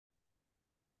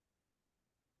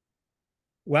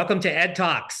Welcome to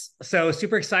EDTalks. So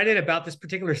super excited about this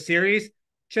particular series.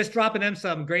 Just dropping in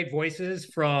some great voices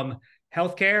from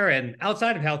healthcare and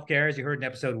outside of healthcare, as you heard in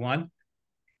episode one,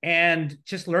 and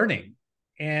just learning.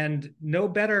 And no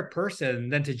better person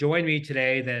than to join me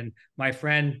today than my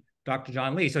friend, Dr.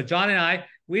 John Lee. So John and I,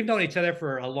 we've known each other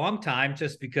for a long time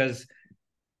just because,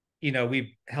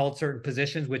 we've held certain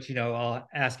positions, which, I'll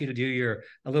ask you to do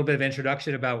a little bit of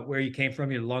introduction about where you came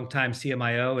from, your longtime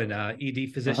CMIO and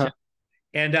ED physician. Uh-huh.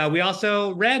 And we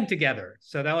also ran together.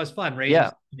 So that was fun, raising Yeah.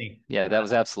 some money. Yeah, that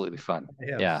was absolutely fun.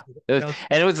 Yeah, Yeah. It was, that was,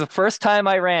 and it was the first time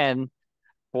I ran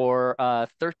for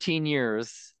 13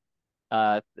 years.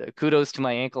 Kudos to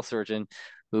my ankle surgeon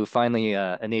who finally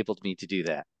enabled me to do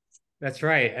that. that's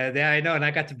right. Yeah, I know. And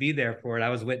I got to be there for it. I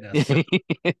was witness. So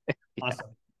awesome.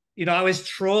 I was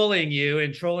trolling you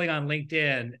and trolling on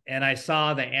LinkedIn, and I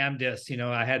saw the AMDIS.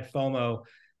 I had FOMO.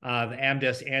 The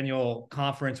AMDIS annual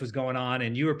conference was going on,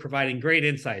 and you were providing great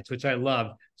insights, which I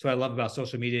love. So I love about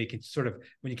social media. You can sort of,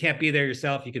 when you can't be there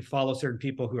yourself, you can follow certain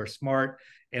people who are smart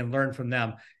and learn from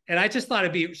them. And I just thought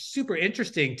it'd be super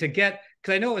interesting to get,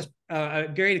 because I know it was a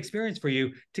great experience for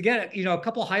you to get, a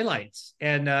couple highlights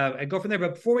and go from there.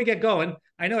 But before we get going,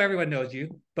 I know everyone knows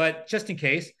you, but just in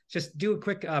case, just do a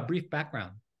quick brief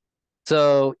background.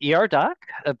 So ER doc,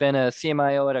 I've been a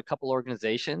CMIO at a couple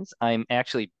organizations. I'm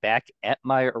actually back at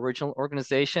my original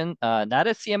organization, not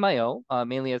as CMIO,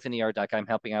 mainly as an ER doc. I'm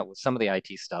helping out with some of the IT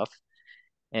stuff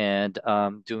and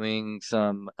doing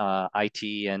some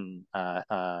IT and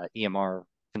EMR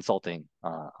consulting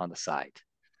on the side.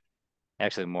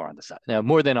 Actually, more on the side. No,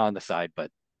 more than on the side, but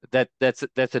that's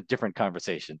a different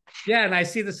conversation. Yeah, and I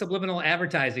see the subliminal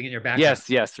advertising in your background. Yes,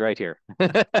 yes, right here.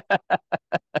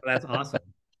 That's awesome.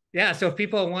 Yeah, so if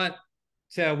people want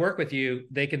to work with you,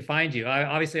 they can find you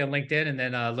obviously on LinkedIn and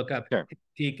then look up Sure.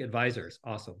 Peak Advisors.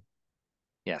 Awesome.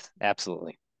 Yes,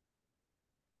 absolutely.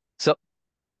 So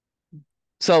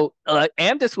so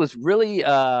AMDIS was really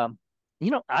I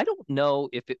don't know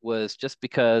if it was just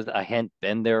because I hadn't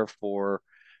been there for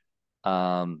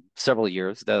several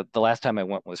years. The last time I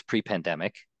went was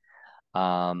pre-pandemic.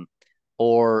 Um,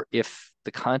 or if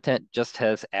the content just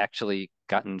has actually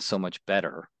gotten so much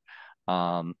better.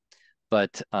 Um,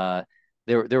 but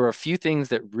there were a few things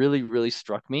that really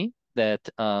struck me that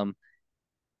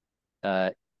uh,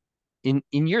 in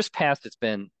years past it's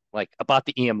been like about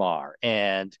the EMR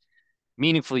and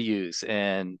meaningful use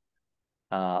and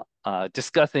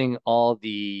discussing all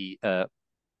the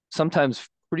sometimes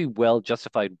pretty well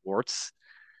justified warts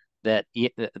that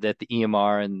the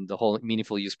EMR and the whole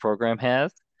meaningful use program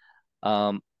has.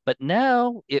 But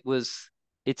now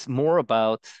it's more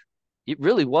about, it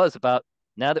really was about,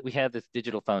 now that we have this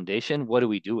digital foundation, what do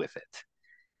we do with it?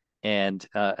 And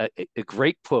a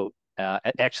great quote,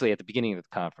 actually at the beginning of the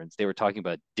conference, they were talking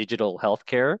about digital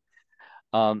healthcare.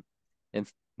 Um, and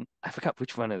I forgot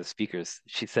which one of the speakers,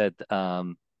 she said, uh,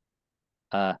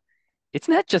 it's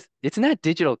not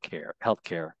digital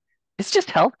healthcare. It's just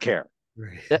healthcare.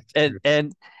 Right. Uh, That's And true.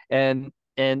 and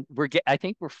and I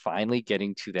think we're finally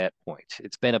getting to that point.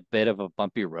 It's been a bit of a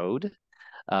bumpy road,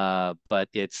 but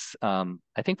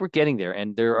I think we're getting there.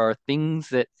 And there are things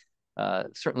that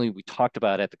certainly we talked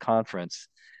about at the conference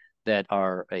that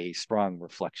are a strong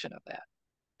reflection of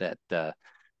that.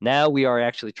 Now we are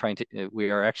actually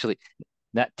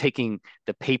not taking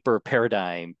the paper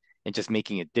paradigm and just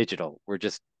making it digital.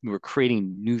 We're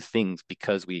creating new things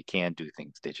because we can do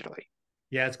things digitally.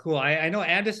 Yeah, it's cool. I know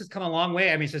Andis has come a long way.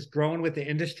 I mean, it's just growing with the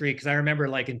industry because I remember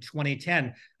like in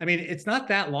 2010, I mean, it's not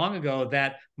that long ago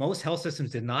that most health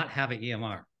systems did not have an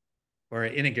EMR or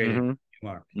an integrated Hmm.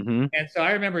 EMR. Hmm. And so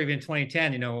I remember even in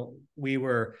 2010, we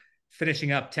were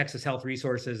finishing up Texas Health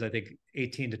Resources, I think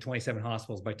 18 to 27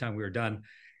 hospitals by the time we were done.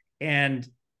 And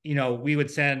we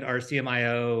would send our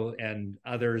CMIO and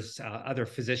others, other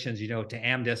physicians, to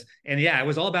AMDIS. And yeah, it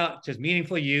was all about just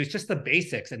meaningful use, just the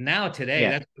basics. And now today,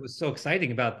 Yeah. that's what was so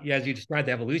exciting about, yeah, as you described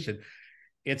the evolution.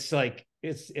 It's like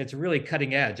it's really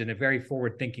cutting edge and a very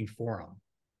forward thinking forum.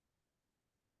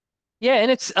 Yeah, and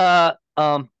it's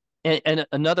and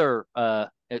another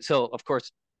so of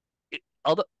course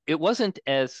although it wasn't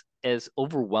as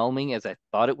overwhelming as I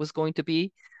thought it was going to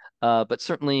be, but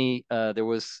certainly there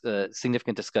was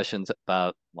significant discussions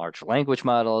about large language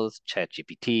models,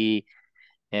 ChatGPT,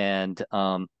 and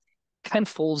kind of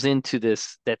falls into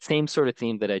that same sort of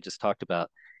theme that I just talked about.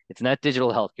 It's not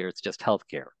digital healthcare, it's just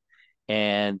healthcare.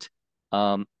 And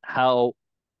how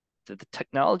the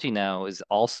technology now is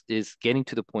getting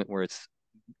to the point where it's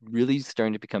really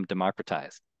starting to become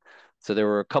democratized. So there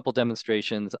were a couple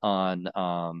demonstrations on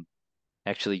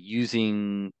actually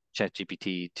using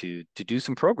ChatGPT to do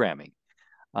some programming.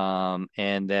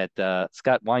 and that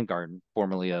Scott Weingarten,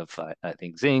 formerly of I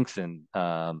think Zincs and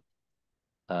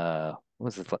what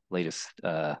was the latest?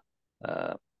 Uh,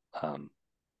 um,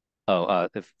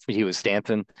 if he was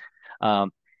Stanton.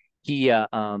 Um, he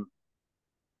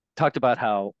talked about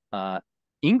how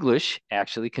English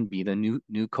actually can be the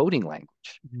new coding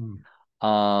language. Mm.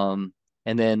 Um,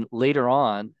 and then later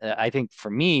on, I think for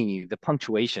me, the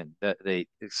punctuation, the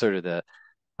sort of the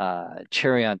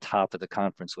cherry on top of the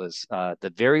conference was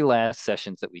the very last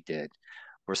sessions that we did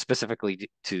were specifically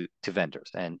to vendors.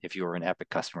 And if you were an Epic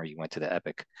customer, you went to the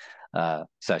Epic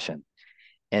session,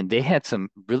 and they had some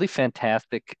really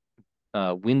fantastic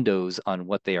windows on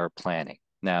what they are planning.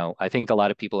 Now, I think a lot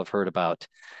of people have heard about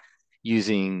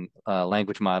using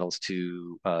language models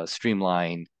to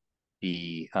streamline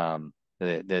the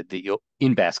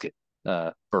in-basket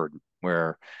burden,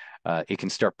 where it can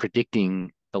start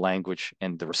predicting the language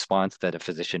and the response that a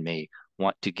physician may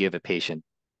want to give a patient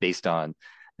based on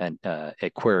a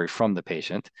query from the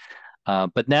patient.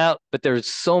 But there's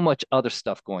so much other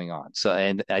stuff going on. So,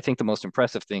 and I think the most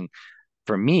impressive thing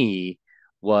for me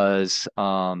was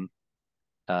on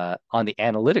the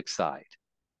analytics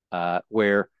side,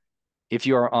 where if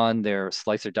you are on their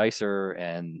Slicer Dicer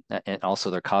and also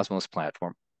their Cosmos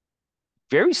platform,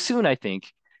 very soon I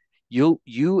think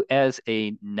you as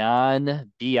a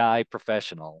non-BI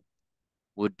professional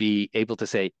would be able to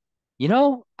say,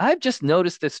 I've just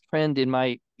noticed this trend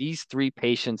in these three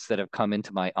patients that have come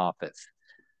into my office.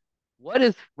 What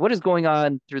is going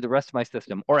on through the rest of my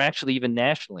system, or actually even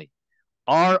nationally?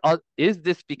 Is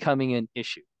this becoming an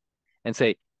issue? And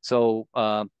say, so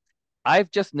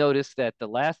I've just noticed that the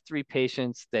last three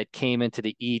patients that came into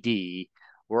the ED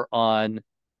were on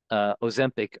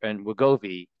Ozempic and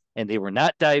Wegovy, and they were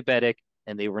not diabetic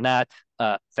and they were not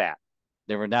fat.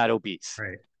 They were not obese.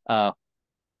 Right. Uh,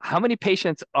 how many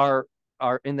patients are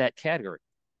in that category?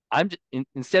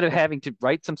 Instead of having to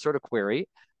write some sort of query,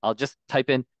 I'll just type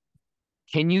in,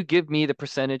 can you give me the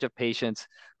percentage of patients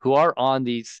who are on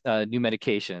these new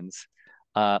medications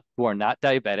who are not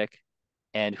diabetic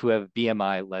and who have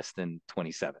BMI less than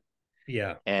 27?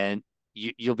 Yeah. And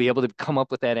you'll be able to come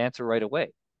up with that answer right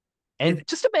away. And It,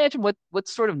 just imagine what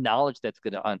sort of knowledge that's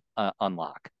going to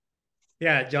unlock.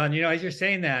 yeah, John, as you're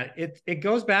saying that, it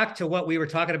goes back to what we were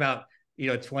talking about,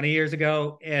 20 years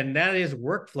ago, and that is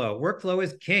workflow. Workflow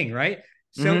is king, right?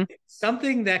 So Mm-hmm.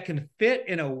 something that can fit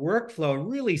in a workflow,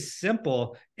 really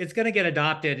simple, it's going to get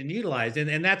adopted and utilized.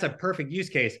 And that's a perfect use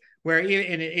case where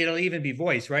it'll even be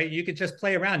voice, right? You could just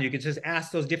play around. You could just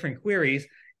ask those different queries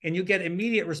and you get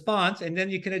immediate response, and then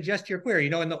you can adjust your query.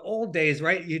 In the old days,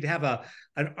 right, you'd have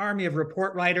an army of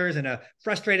report writers and a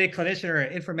frustrated clinician or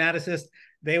an informaticist.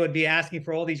 They would be asking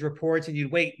for all these reports, and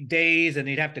you'd wait days, and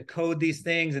you'd have to code these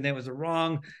things, and it was the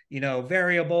wrong,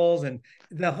 variables, and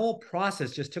the whole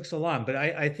process just took so long. But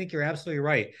I think you're absolutely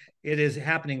right. It is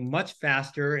happening much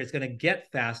faster. It's going to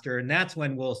get faster, and that's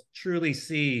when we'll truly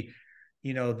see,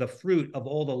 the fruit of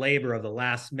all the labor of the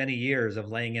last many years of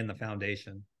laying in the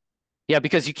foundation. Yeah,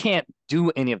 because you can't do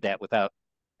any of that without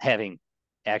having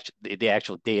the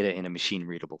actual data in a machine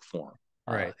readable form.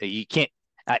 Right. You can't.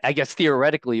 I guess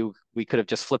theoretically we could have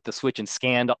just flipped the switch and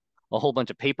scanned a whole bunch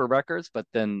of paper records, but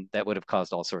then that would have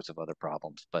caused all sorts of other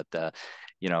problems. But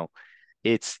you know,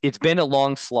 it's been a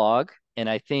long slog, and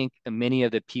I think many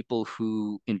of the people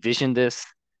who envisioned this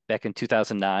back in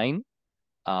 2009,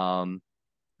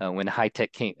 when high tech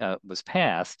was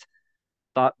passed,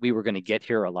 thought we were going to get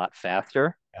here a lot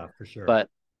faster. Yeah, for sure. But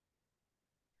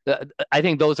I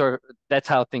think that's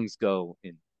how things go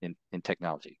in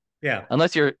technology. Yeah.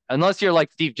 Unless you're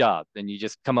like Steve Jobs and you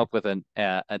just come up with an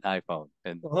iPhone.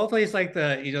 And Well, hopefully it's like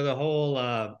the whole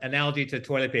analogy to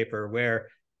toilet paper, where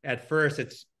at first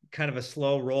it's kind of a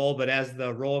slow roll, but as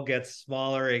the roll gets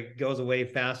smaller, it goes away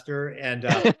faster, and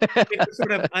it's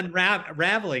sort of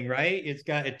unraveling, right?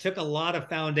 It took a lot of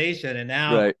foundation, and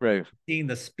now right, right. seeing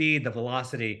the speed, the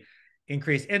velocity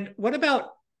increase. And what about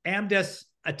AMDIS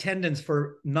attendance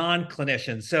for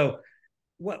non-clinicians? So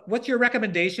what's your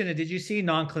recommendation? And did you see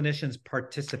non-clinicians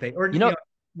participate, or You know,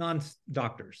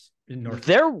 non-doctors in North?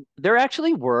 there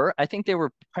actually were. I think they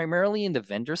were primarily in the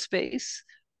vendor space,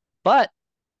 but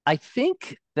I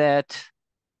think that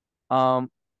um,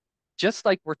 just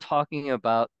like we're talking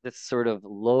about this sort of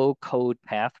low code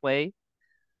pathway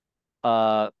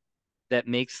uh, that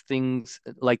makes things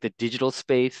like the digital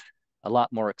space a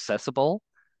lot more accessible.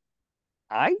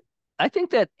 I I think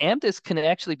that AMDIS can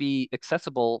actually be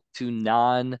accessible to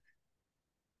non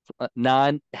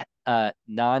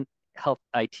health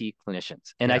IT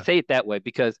clinicians, and I Yeah. say it that way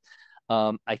because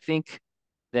I think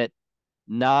that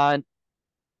non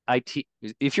IT,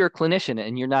 if you're a clinician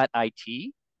and you're not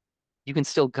IT, you can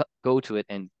still go to it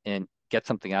and get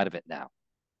something out of it now.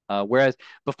 Whereas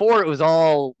before it was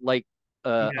all like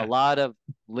a Yeah. lot of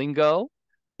lingo,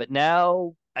 but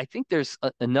now I think there's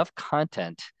enough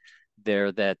content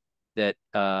there that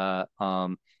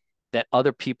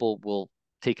other people will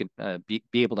be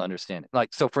able to understand it.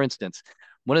 Like, so for instance,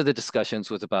 one of the discussions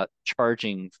was about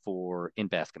charging for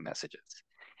in-basket messages.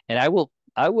 And I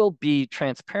will be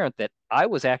transparent that I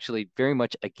was actually very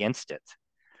much against it.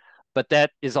 But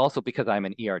that is also because I'm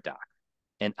an ER doc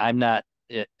and I'm not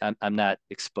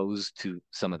exposed to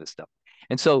some of this stuff.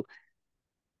 And so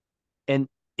and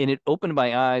and it opened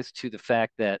my eyes to the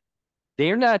fact that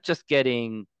they're not just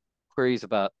getting queries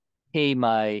about, hey,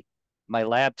 my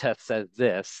lab test says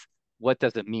this, what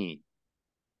does it mean?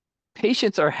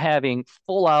 Patients are having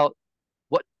full out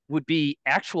what would be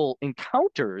actual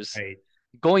encounters Right.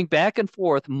 going back and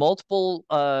forth, multiple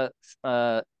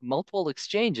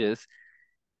exchanges,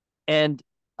 and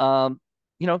um,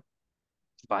 you know,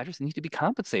 providers need to be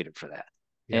compensated for that.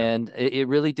 Yeah. And it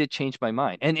really did change my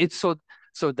mind. And it's so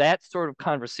that sort of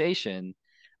conversation,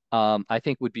 I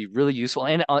think would be really useful.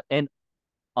 And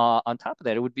on top of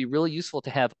that, it would be really useful to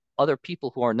have other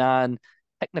people who are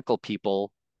non-technical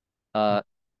people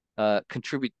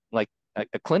contribute, like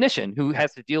a clinician who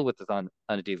has to deal with this on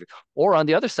a daily. Or on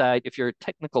the other side, if you're a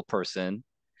technical person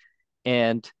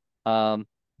and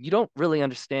you don't really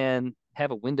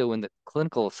have a window in the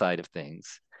clinical side of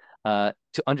things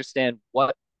to understand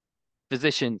what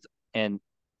physicians and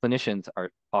clinicians are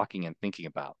talking and thinking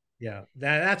about. Yeah,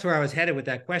 that's where I was headed with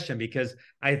that question, because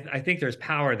I think there's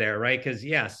power there, right? Because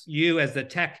yes, you as the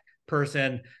tech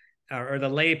person or the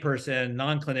lay person,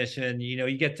 non-clinician,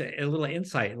 you get to a little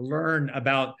insight, learn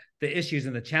about the issues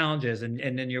and the challenges, and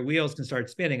then your wheels can start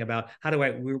spinning about how do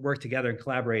we work together and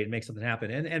collaborate and make something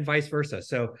happen, and vice versa.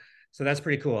 So that's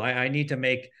pretty cool. I need to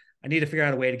figure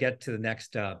out a way to get to the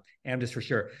next AMDIS for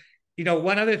sure.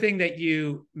 One other thing that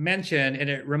you mentioned, and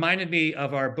it reminded me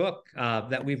of our book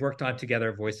that we've worked on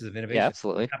together, Voices of Yeah, Innovation. We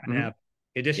absolutely. happen to Mm-hmm. have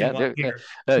edition Yeah, one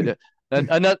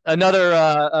there, here.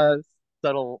 another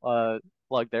subtle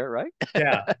plug there, right?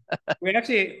 Yeah. We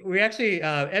actually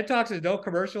EdTalks is no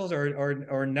commercials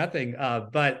or nothing.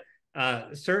 But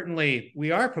certainly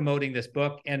we are promoting this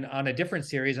book and on a different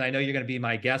series. And I know you're going to be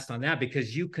my guest on that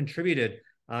because you contributed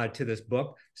to this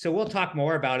book. So we'll talk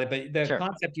more about it. But the Sure.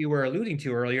 concept you were alluding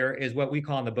to earlier is what we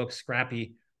call in the book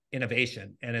scrappy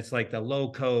innovation. And it's like the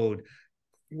low code,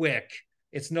 quick.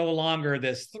 It's no longer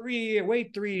this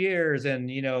wait 3 years and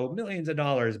millions of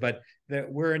dollars, but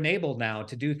that we're enabled now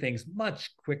to do things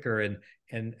much quicker.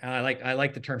 And I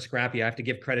like the term scrappy. I have to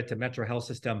give credit to Metro Health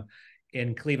System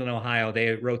in Cleveland, Ohio.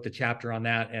 They wrote the chapter on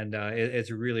that, and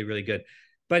it's really, really good.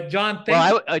 But John, thank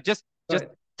you. Well, I just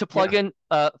to plug Yeah, in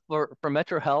for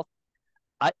Metro Health,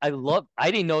 I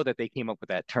didn't know that they came up with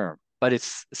that term, but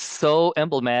it's so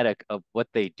emblematic of what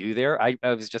they do there. I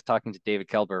was just talking to David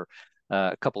Kelber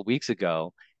a couple weeks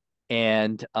ago,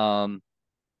 and uh,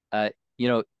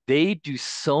 they do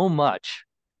so much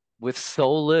with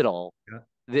so little.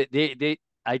 yeah. They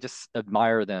I just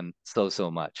admire them so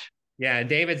much. Yeah, and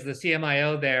David's the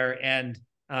CMIO there, and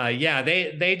yeah,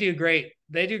 they do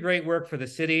great work for the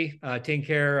city, taking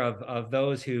care of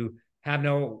those who have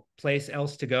no place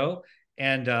else to go.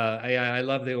 And I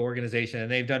love the organization, and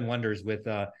they've done wonders with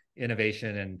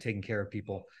innovation and taking care of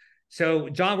people. So,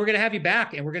 John, we're going to have you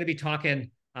back, and we're going to be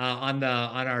talking on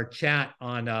our chat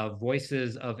on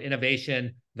Voices of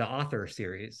Innovation, the author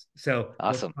series. So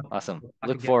Awesome. we'll talk Look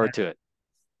again then. forward to it.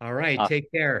 All right, Awesome.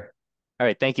 take care. All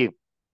right. Thank you.